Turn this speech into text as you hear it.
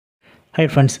Hi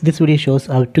friends, this video shows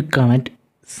how to connect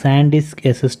SanDisk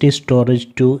SSD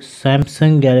storage to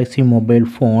Samsung Galaxy mobile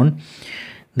phone,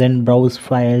 then browse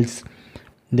files,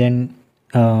 then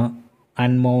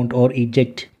unmount or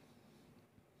eject.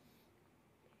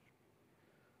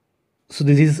 So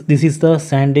this is the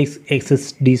SanDisk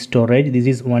SSD storage. This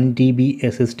is 1 TB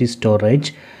SSD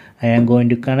storage. I am going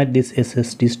to connect this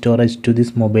SSD storage to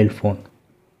this mobile phone.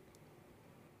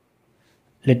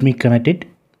 Let me connect it.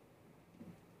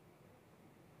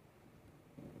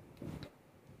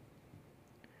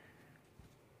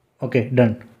 Okay,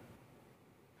 done.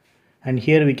 And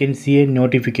here we can see a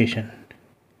notification.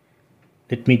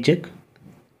 Let me check.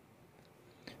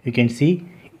 You can see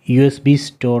USB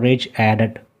storage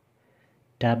added.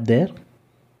 Tap there.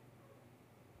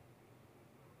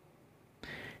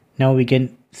 Now we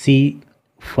can see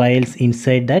files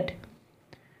inside that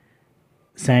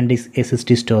SanDisk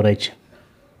SSD storage.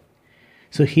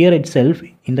 So here itself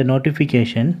in the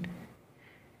notification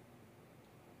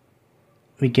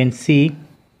we can see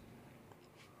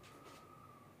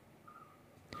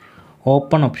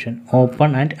open option,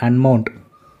 open and unmount.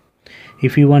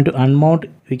 If you want to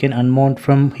unmount, we can unmount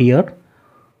from here,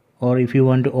 or if you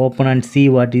want to open and see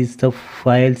what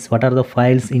are the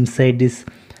files inside this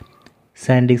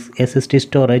SanDisk SSD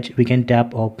storage, we can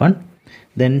tap open.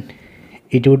 Then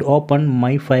it would open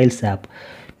my files app.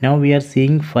 Now we are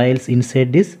seeing files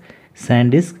inside this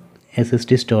SanDisk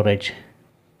SSD storage.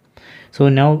 So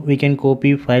now we can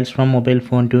copy files from mobile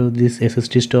phone to this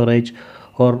SSD storage,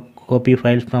 or copy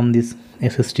files from this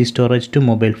SSD storage to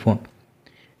mobile phone.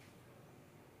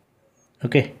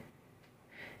 Okay,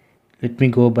 let me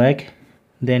go back.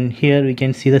 Then here we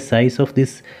can see the size of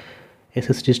this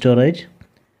SSD storage,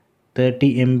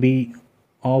 30 MB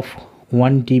of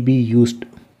 1 TB used.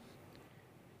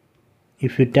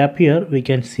 If you tap here, we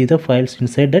can see the files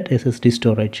inside that SSD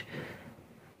storage.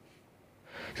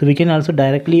 So we can also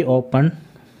directly open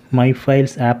my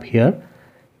files app here.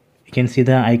 You can see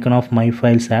the icon of my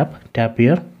files app. Tap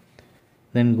here,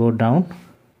 then go down,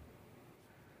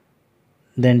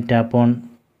 then tap on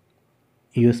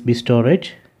USB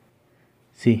storage.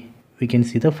 See, we can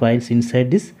see the files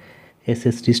inside this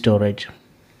SSD storage.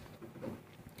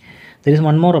 There is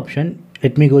one more option.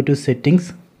 Let me go to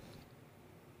settings,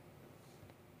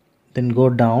 then go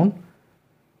down,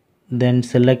 then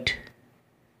select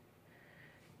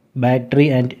battery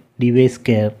and device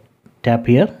care. Tap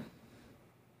here,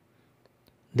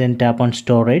 then tap on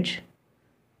storage,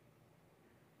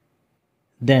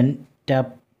 then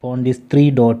tap on these three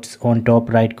dots on top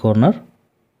right corner,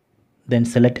 then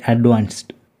select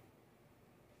advanced.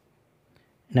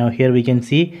 Now here we can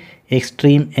see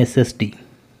extreme SSD.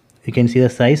 You can see the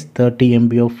size 30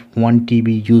 MB of 1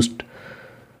 TB used.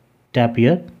 Tap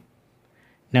here.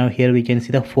 Now here we can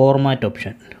see the format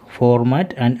option,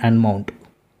 format and unmount.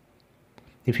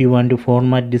 If you want to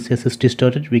format this SSD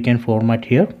storage, we can format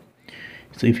here.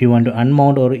 So if you want to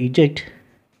unmount or eject,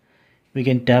 we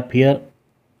can tap here,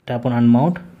 tap on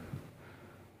unmount.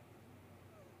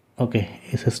 Okay,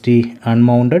 SSD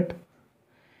unmounted.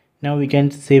 Now we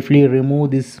can safely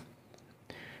remove this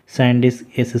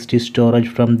SanDisk SSD storage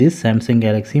from this Samsung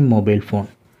Galaxy mobile phone.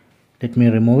 Let me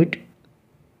remove it.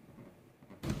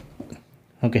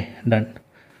 Okay, done.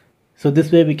 So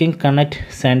this way we can connect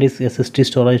SanDisk SSD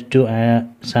storage to a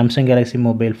Samsung Galaxy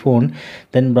mobile phone,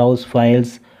 then browse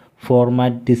files,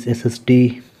 format this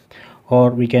SSD, or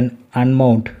we can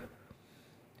unmount.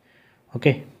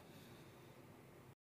 Okay.